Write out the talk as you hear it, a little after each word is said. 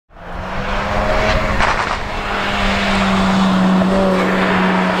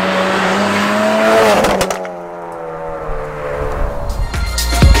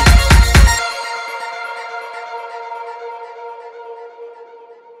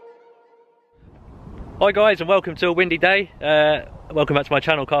Hi guys, and welcome to a windy day. Welcome back to my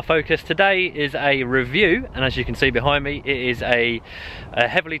channel, Car Focus. Today is a review, and as you can see behind me, it is a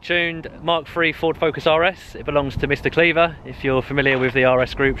heavily tuned Mk3 Ford Focus RS. It belongs to Mr. Cleaver. If you're familiar with the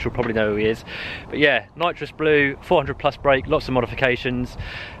RS groups, you'll probably know who he is. But yeah, nitrous blue, 400 plus brake, lots of modifications.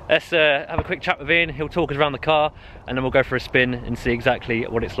 Let's have a quick chat with Ian. He'll talk us around the car, and then we'll go for a spin and see exactly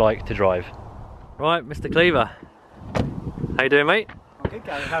what it's like to drive. Right, Mr. Cleaver, how you doing, mate? I'm good,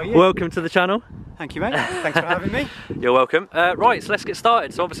 Gary. How are you? Welcome to the channel. Thank you, mate. Thanks for having me. You're welcome. Right, so let's get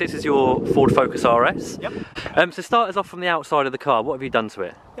started. So obviously this is your Ford Focus RS. Yep. So start us off from the outside of the car. What have you done to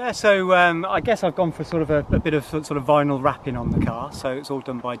it? Yeah, so I guess I've gone for sort of a bit of sort of vinyl wrapping on the car. So it's all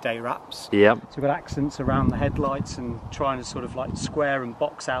done by day wraps. Yeah. So we've got accents around the headlights and trying to sort of like square and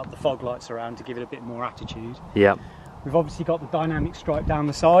box out the fog lights around to give it a bit more attitude. Yeah. We've obviously got the dynamic stripe down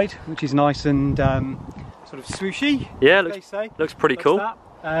the side, which is nice and sort of swooshy. Yeah, looks pretty cool.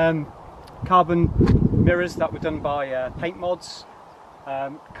 Carbon mirrors that were done by Paint Mods.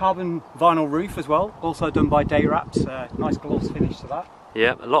 Carbon vinyl roof as well, also done by Day Wraps. Nice gloss finish to that.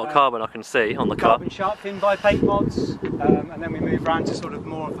 Yeah, a lot of carbon I can see on the car. Carbon shark fin by Paint Mods. And then we move around to sort of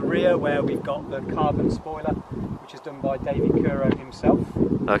more of the rear where we've got the carbon spoiler, which is done by David Kuro himself.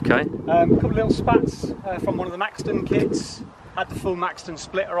 Okay. A couple of little spats from one of the Maxton kits. Had the full Maxton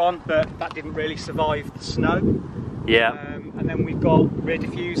splitter on, but that didn't really survive the snow. Yeah. And then we've got rear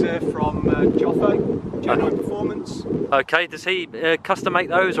diffuser from Joffo, G9 Performance. Okay, does he custom make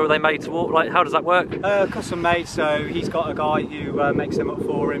those, or are they made to order? Like, how does that work? Custom made, so he's got a guy who makes them up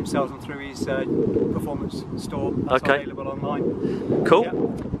for him, sells them through his performance store. That's available online. Cool.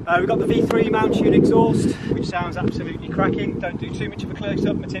 Yeah. We've got the V3 mount tune exhaust, which sounds absolutely cracking. Don't do too much of a close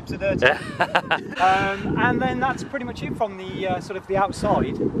up, my tips are dirty. And then that's pretty much it from the sort of the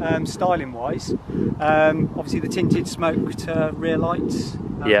outside, styling wise. Obviously the tinted smoked rear lights,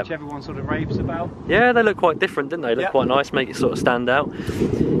 which everyone sort of raves about. Yeah, they look quite different, didn't they? Look quite nice, make it sort of stand out.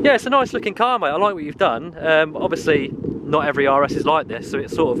 Yeah, it's a nice looking car, mate. I like what you've done. Obviously not every RS is like this, so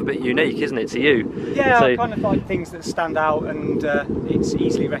it's sort of a bit unique, isn't it, to you? Yeah, so, I kind of like things that stand out, and it's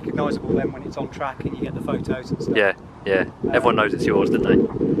easily recognisable then when it's on track and you get the photos and stuff. Yeah, yeah. Everyone knows it's yours, didn't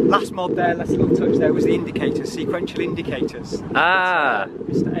they? Last mod there, last little touch there, was the indicators, sequential indicators. Ah. That,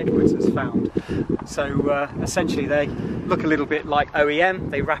 Mr. Edwards has found. So essentially they look a little bit like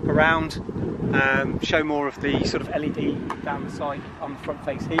OEM, they wrap around, show more of the sort of LED down the side on the front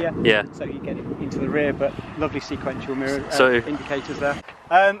face here. Yeah. So you get it into the rear, but lovely sequential mirror indicators there.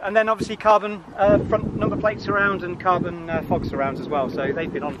 And then obviously carbon front number plates around and carbon fog surrounds as well. So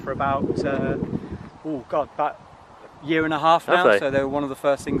they've been on for about, about a year and a half now. So they were one of the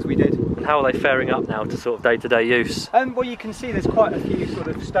first things we did. And how are they faring up now to sort of day-to-day use? Well, you can see there's quite a few sort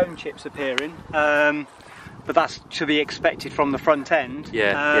of stone chips appearing. But that's to be expected from the front end.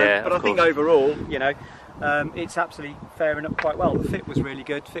 Yeah, but I think overall, you know, it's absolutely faring up quite well. The fit was really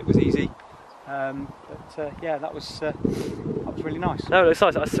good, fit was easy. Yeah, that was really nice. No, it's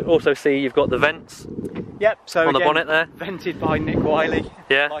nice. I also see you've got the vents. Yep. So on the bonnet there. Vented by Nick Wiley.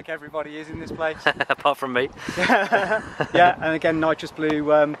 Yeah. Like everybody is in this place. Apart from me. Yeah, and again nitrous blue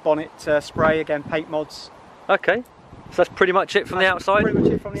bonnet spray. Again Paint Mods. Okay. So that's pretty much it from the outside? Pretty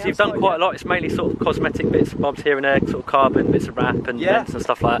much it from the outside. You've done quite a lot. It's mainly sort of cosmetic bits and bobs here and there, sort of carbon, bits of wrap and vents and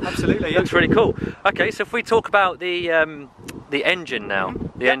stuff like that. Absolutely, Looks really cool. Okay, so if we talk about the engine now,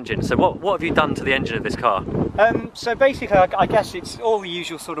 engine. So what have you done to the engine of this car? So basically, I guess it's all the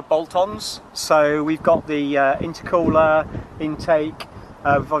usual sort of bolt-ons. So we've got the intercooler, intake.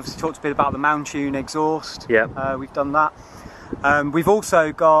 We've obviously talked a bit about the mount tune exhaust. Yeah. We've done that. We've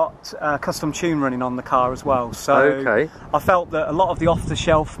also got a custom tune running on the car as well, so I felt that a lot of the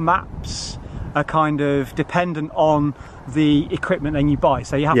off-the-shelf maps are kind of dependent on the equipment that you buy,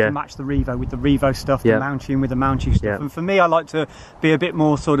 so you have to match the Revo with the Revo stuff, the mount tune with the mount tune stuff, and for me I like to be a bit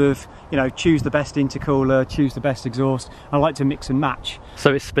more sort of, you know, choose the best intercooler, choose the best exhaust. I like to mix and match.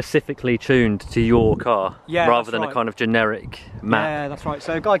 So it's specifically tuned to your car, rather than a kind of generic map? Yeah, that's right.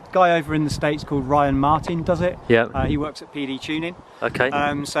 So a guy over in the States called Ryan Martin does it. Yeah. He works at PD Tuning. Okay.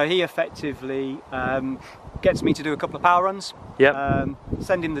 So he effectively gets me to do a couple of power runs. Yeah.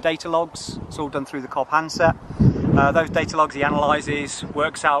 Send him the data logs. It's all done through the Cobb handset. Those data logs he analyses,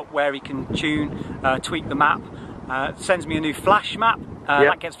 works out where he can tune, tweak the map, sends me a new flash map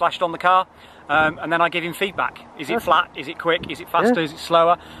that gets flashed on the car, and then I give him feedback. Is it flat? Is it quick? Is it faster? Is it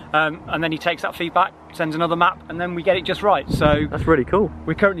slower? And then he takes that feedback, sends another map, and then we get it just right. So that's really cool.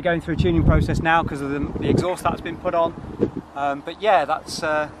 We're currently going through a tuning process now because of the exhaust that's been put on. But yeah, that's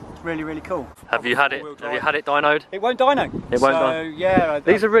really, really cool. Have you had it? Have you had it dynoed? It won't dyno. It won't dyno. Yeah.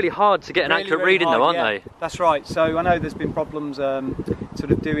 These are really hard to get an really, accurate really reading hard, though, aren't yeah. they? That's right. So I know there's been problems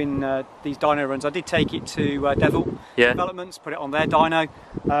sort of doing these dyno runs. I did take it to Devil Developments, put it on their dyno,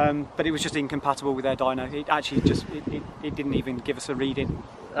 but it was just incompatible with their dyno. It actually just it didn't even give us a reading.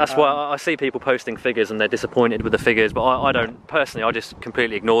 That's why I see people posting figures and they're disappointed with the figures, but I don't personally. I just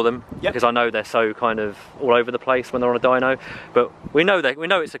completely ignore them because I know they're so kind of all over the place when they're on a dyno. But we know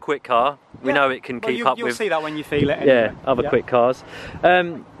it's a quick car. We know it can keep up with. You'll see that when you feel it. Anyway. Other quick cars.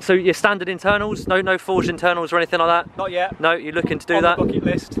 So your standard internals, no forged internals or anything like that. Not yet. No, you're looking to do on that. The bucket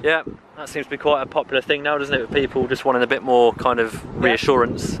list. Yeah. That seems to be quite a popular thing now, doesn't it? With people just wanting a bit more kind of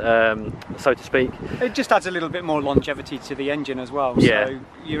reassurance, so to speak. It just adds a little bit more longevity to the engine as well. Yeah. So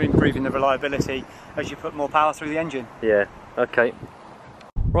you're improving the reliability as you put more power through the engine. Yeah. Okay.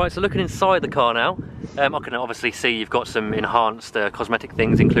 Right. So looking inside the car now, I can obviously see you've got some enhanced cosmetic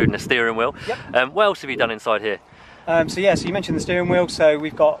things, including a steering wheel. Yep. What else have you done inside here? So you mentioned the steering wheel. So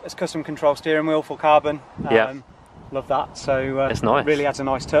we've got a custom control steering wheel, full carbon. Love that. So it's nice. Really adds a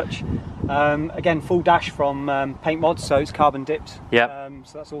nice touch. Again, full dash from Paint Mods, so it's carbon dipped. Yeah.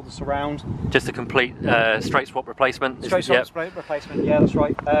 So that's all the surround. Just a complete straight swap replacement. Straight swap replacement. Yeah, that's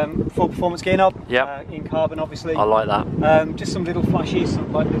right. Full performance gear knob. Yeah. In carbon, obviously. I like that. Just some little flashes,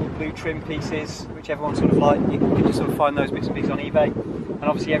 some like little blue trim pieces, which everyone sort of like. You can just sort of find those bits and pieces on eBay. And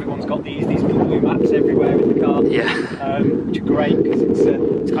obviously everyone's got these blue maps everywhere in the car. Yeah. Which are great because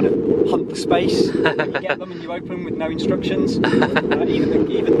it's kind of hunt the space. You get them and you open them with no instructions. Even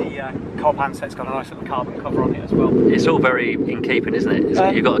the cob handset's got a nice little carbon cover on it as well. It's all very in keeping, isn't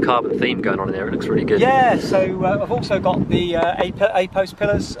it? You've got a carbon theme going on in there. It looks really good. Yeah. So I've also got the A-post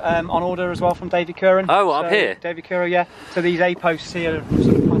pillars on order as well from David Curran. Oh, up here. David Curran, yeah. So these A-posts here are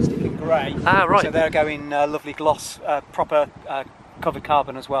sort of plastic and grey. Ah, right. So they're going lovely gloss, proper. Covered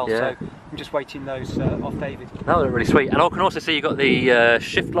carbon as well, yeah. So I'm just waiting those off David. That look really sweet. And I can also see you've got the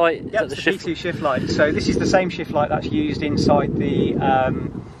shift light. Yeah, the P2 shift light. So this is the same shift light that's used inside the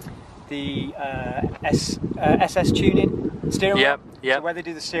SS tuning steering wheel. Yeah. So where they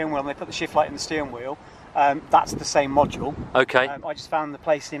do the steering wheel and they put the shift light in the steering wheel, that's the same module. Okay. I just found the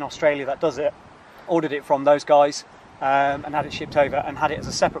place in Australia that does it, ordered it from those guys. And had it shipped over and had it as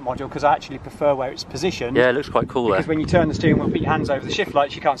a separate module because I actually prefer where it's positioned. Yeah, it looks quite cool because when you turn the steering wheel, put your hands over the shift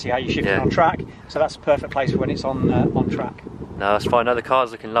lights, you can't see how you're shifting on track. So that's a perfect place for when it's on track. No, that's fine. No, the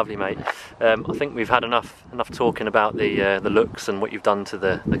car's looking lovely, mate. I think we've had enough talking about the looks and what you've done to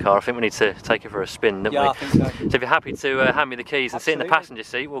the car. I think we need to take it for a spin, don't we? I think so. So if you're happy to hand me the keys and sit in the passenger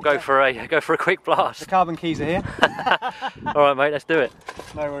seat, we'll go for a quick blast. The carbon keys are here. All right, mate. Let's do it.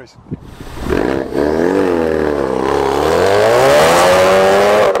 No worries.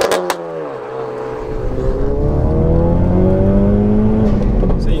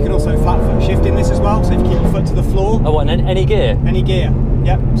 So you can also flat foot shift in this as well, so if you keep your foot to the floor. Oh, what, any gear? Any gear,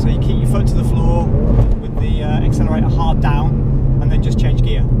 yep. So you keep your foot to the floor with the accelerator hard down and then just change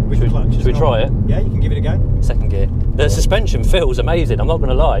gear with the clutch. Should we try it? Yeah, you can give it a go. Second gear. The suspension feels amazing, I'm not going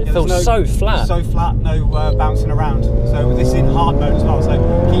to lie. It feels so flat. So flat, no bouncing around. So this is in hard mode as well, so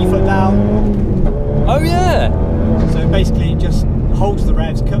keep your foot down. Oh yeah! So basically it just holds the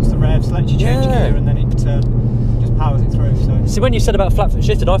revs, cuts the revs, lets you change gear and then it just powers it through. So see, when you said about flat foot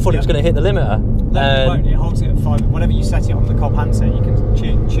shifted, I thought it was going to hit the limiter. No, it won't. It holds it at 5. Whatever you set it on the cob handset, you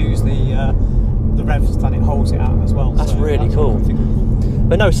can choose the revs that it holds it at as well. That's really cool.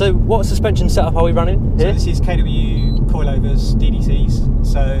 But no, so what suspension setup are we running here? So this is KW coilovers, DDCs.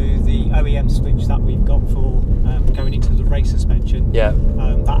 So the OEM switch that we've got for going into the race suspension,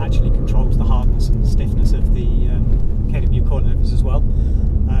 that actually controls the hardness and the stiffness of the KW coilovers as well.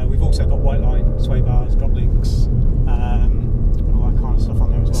 We've also got white line, sway bars, drop links, and all that kind of stuff on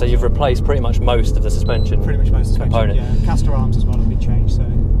there as well. So you've replaced pretty much most of the suspension. Pretty much most of the suspension, yeah. Caster arms as well have been changed. So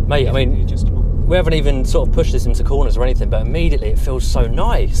mate, I mean, adjustable. We haven't even sort of pushed this into corners or anything, but immediately it feels so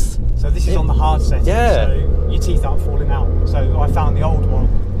nice. So this is on the hard setting, so your teeth aren't falling out. So I found the old one,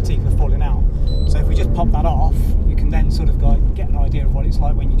 the teeth are falling out. So if we just pop that off, you can then sort of like get an idea of what it's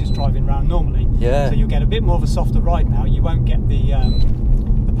like when you're just driving around normally. Yeah. So you'll get a bit more of a softer ride now. You won't get the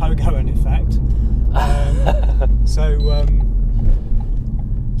pogoing effect. So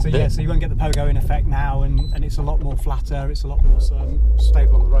you won't get the pogoing effect now, and it's a lot more flatter. It's a lot more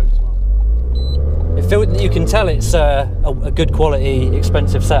stable on the road as well. It feels, you can tell it's a good quality,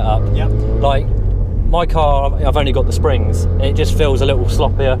 expensive setup. Yeah. Like my car, I've only got the springs, and it just feels a little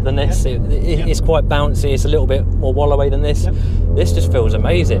sloppier than this. It's quite bouncy. It's a little bit more wallowy than this. This just feels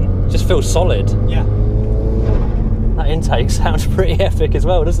amazing. It just feels solid. Yeah. That intake sounds pretty epic as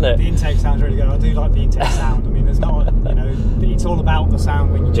well, doesn't it? The intake sounds really good. I do like the intake sound. I mean, there's not, you know, it's all about the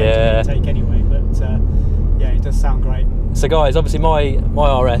sound when you change the intake anyway. But yeah, it does sound great. So guys, obviously my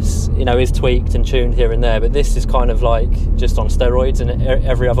RS, you know, is tweaked and tuned here and there, but this is kind of like just on steroids in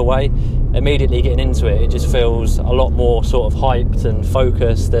every other way. Immediately getting into it, it just feels a lot more sort of hyped and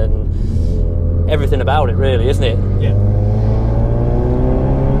focused and everything about it, really, isn't it? Yeah.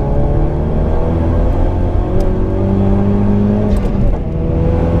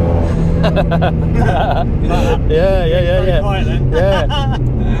 Yeah.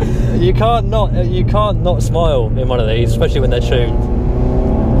 You can't not smile in one of these, especially when they're tuned.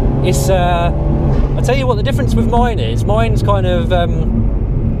 It's I'll tell you what the difference with mine is. Mine's kind of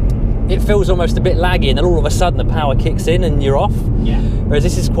it feels almost a bit laggy, and then all of a sudden the power kicks in and you're off. Yeah. Whereas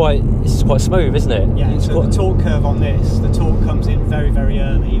this is quite smooth, isn't it? Yeah. So the torque curve on this, the torque comes in very, very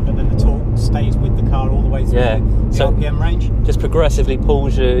early, but then the torque stays with the car all the way through the RPM range. Just progressively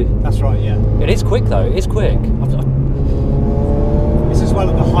pulls you. That's right. Yeah. It is quick though. It is quick. It's as well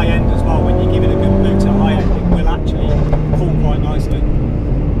at the high end as well. When you give it a good boot at high end, it will actually pull quite nicely.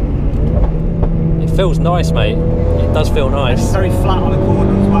 It feels nice, mate. It does feel nice. And it's very flat on a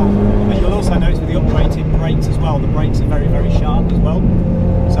corner as well. But you'll also notice with the upgraded brakes as well, the brakes are very, very sharp as well.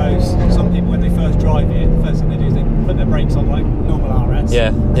 So some people, when they first drive it, the first thing they do is they put their brakes on like normal RS.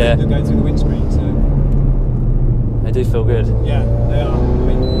 Yeah. They'll go through the windscreen. So they do feel good. Yeah, they are. I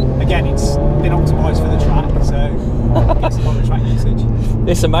mean, again, it's been optimised for the track, so it gets a lot of track usage.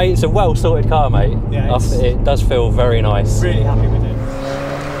 It's a well sorted car, mate. Yeah, it does feel very nice. Really happy with it.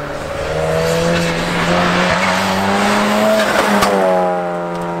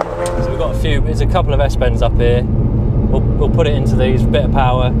 So we've got there's a couple of S-bends up here. We'll put it into these, bit of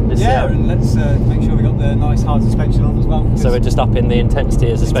power. And let's make sure we got the nice hard suspension on as well. So we're just upping the intensity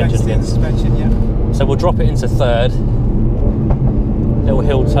of suspension again. Yeah. So we'll drop it into third. Little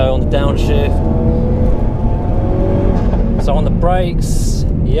heel toe on the downshift. So on the brakes,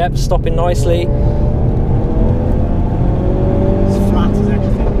 yep, stopping nicely. It's flat as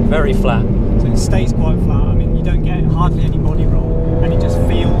anything. Very flat. So it stays quite flat. I mean, you don't get hardly any body roll, and it just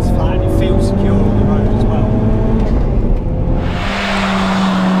feels flat and it feels secure on the road as well.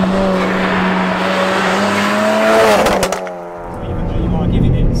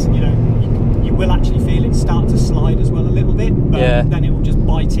 Will actually feel it start to slide as well a little bit, but then it will just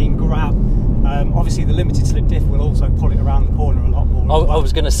bite in, grab. Obviously the limited slip diff will also pull it around the corner a lot more. I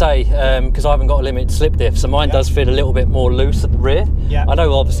was going to say, because I haven't got a limited slip diff, so mine does feel a little bit more loose at the rear. Yeah. I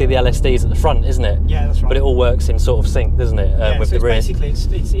know obviously the LSD's at the front, isn't it? Yeah, that's right. But it all works in sort of sync, doesn't it, with so the rear? Basically it's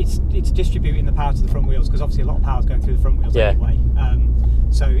distributing the power to the front wheels, because obviously a lot of power is going through the front wheels anyway.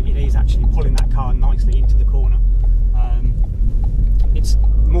 So it is actually pulling that car nicely into the corner. It's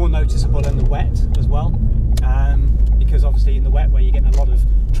more noticeable in the wet as well, because obviously in the wet where you're getting a lot of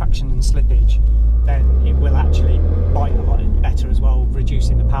traction and slippage, then it will actually bite a lot better as well,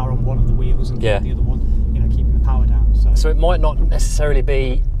 reducing the power on one of the wheels and the other one, you know, keeping the power down. So it might not necessarily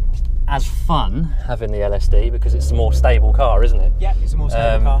be as fun having the LSD because it's a more stable car, isn't it? Yeah, it's a more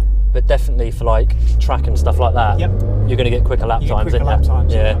stable car. But definitely for like track and stuff like that, you're going to get quicker lap times. Quicker lap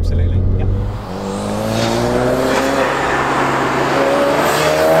times, yeah, absolutely. Yep.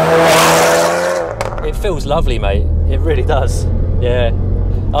 It feels lovely, mate. It really does. Yeah.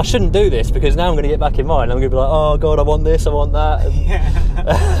 I shouldn't do this because now I'm going to get back in mine. I'm going to be like, oh God, I want this, I want that.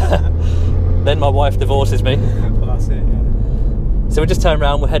 Then my wife divorces me. Well, that's it. Yeah. So we'll just turn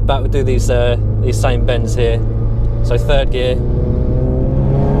around. We'll head back. We'll do these same bends here. So third gear.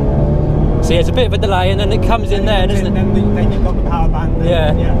 See, it's a bit of a delay, and then it comes in there, doesn't it? Then you've got the power band.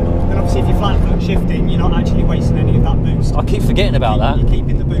 Yeah. Then obviously, if you're flat foot shifting, you're not actually wasting any of that boost. I keep forgetting about that. You're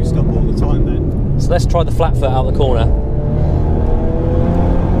keeping the boost up all the time then. So let's try the flat foot out the corner.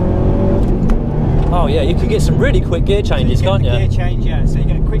 Oh yeah, you can get some really quick gear changes, can't you? Gear change, yeah. So you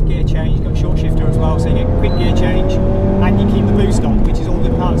get a quick gear change. You've got a short shifter as well, so you get a quick gear change, and you keep the boost on, which is all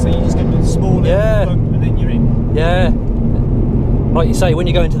good parts. So you just get a small bump, and then you're in. Yeah. Like you say, when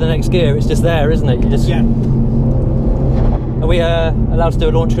you go into the next gear, it's just there, isn't it? You just. Yeah. Are we allowed to do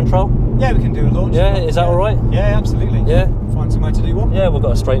a launch control? Yeah, we can do a launch. Yeah, is that all right? Yeah, absolutely. Yeah. Find somewhere to do one. Yeah, we've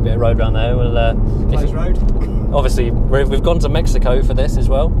got a straight bit of road around there. We'll closed road. Obviously, we've gone to Mexico for this as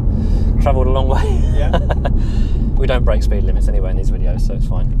well. Travelled a long way. Yeah. We don't break speed limits anyway in these videos, so it's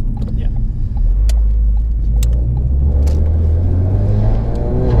fine. Yeah.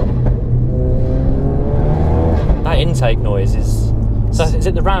 That intake noise is. So is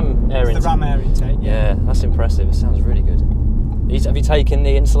it the ram air intake? It's the ram air intake. Yeah, that's impressive. It sounds really good. Have you taken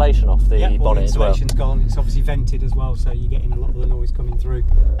the insulation off the bonnet as well? The insulation's gone. It's obviously vented as well, so you're getting a lot of the noise coming through.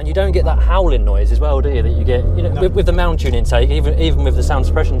 And you don't get that howling noise as well, do you? That you get, you know, with the mount tune intake, even with the sound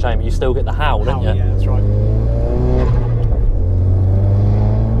suppression chamber, you still get the howl, don't you? Yeah, that's right.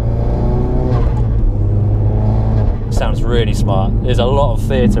 Sounds really smart. There's a lot of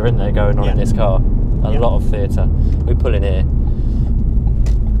theatre in there going on in this car. A lot of theatre. We pull in here.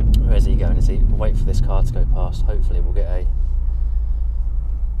 Where is he going? Is he? We'll wait for this car to go past. Hopefully we'll get a...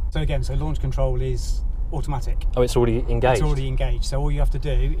 So again, launch control is automatic. Oh, it's already engaged? It's already engaged. So all you have to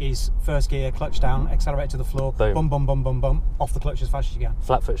do is first gear, clutch down, accelerate to the floor, boom, bum, bum, bum, bum, bum, off the clutch as fast as you can.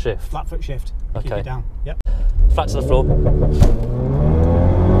 Flat foot shift? Flat foot shift. Okay. Keep it down. Yep. Flat to the floor.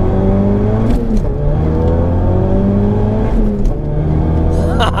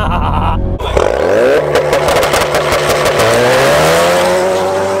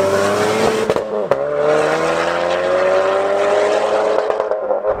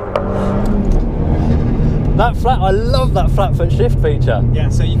 That flat, I love that flat foot shift feature. Yeah,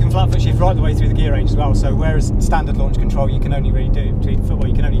 so you can flat foot shift right the way through the gear range as well. So whereas standard launch control, you can only really do it between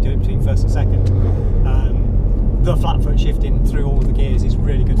you can only do it between first and second. The flat foot shifting through all the gears is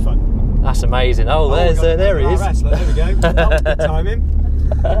really good fun. That's amazing. Oh, there he is. RS, look, there we go. That was good timing.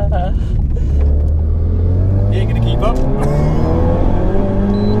 He ain't going to keep up.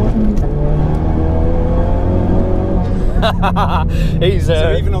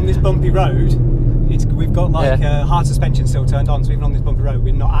 So even on this bumpy road, we've got like hard suspension still turned on, so even on this bumpy road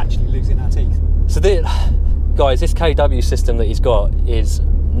we're not actually losing our teeth. So guys, this KW system that he's got is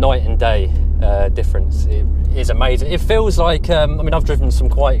night and day difference. It is amazing. It feels like, I mean, I've driven some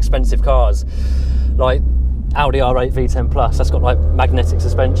quite expensive cars, like Audi R8 V10 Plus, that's got like magnetic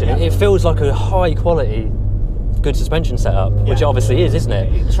suspension. It feels like a high quality, good suspension setup, which it obviously is, isn't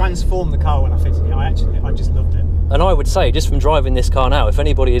it? It transformed the car when I fitted it. I just loved it. And I would say, just from driving this car now, if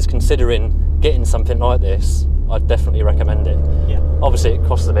anybody is considering getting something like this, I'd definitely recommend it. Yeah. Obviously it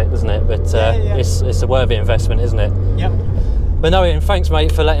costs a bit, doesn't it? But it's a worthy investment, isn't it? Yep. But no, Ian, thanks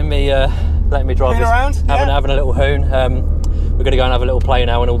mate for letting me drive this. Around, having a little hoon. We're going to go and have a little play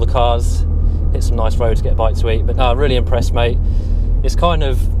now in all the cars, hit some nice roads, get a bite to eat. But no, I'm really impressed, mate. It's kind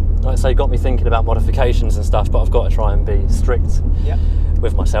of, like I say, got me thinking about modifications and stuff, but I've got to try and be strict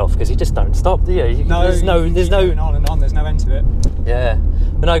with myself, because you just don't stop, do you? There's no going on and on, there's no end to it. Yeah.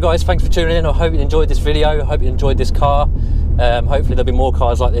 But no guys, thanks for tuning in. I hope you enjoyed this video. I hope you enjoyed this car. Hopefully there'll be more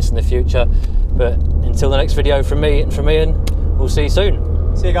cars like this in the future. But until the next video from me and from Ian, we'll see you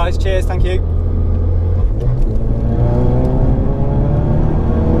soon. See you guys, cheers, thank you.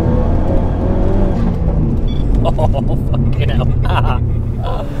 Oh, fucking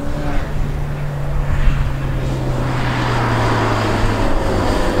hell.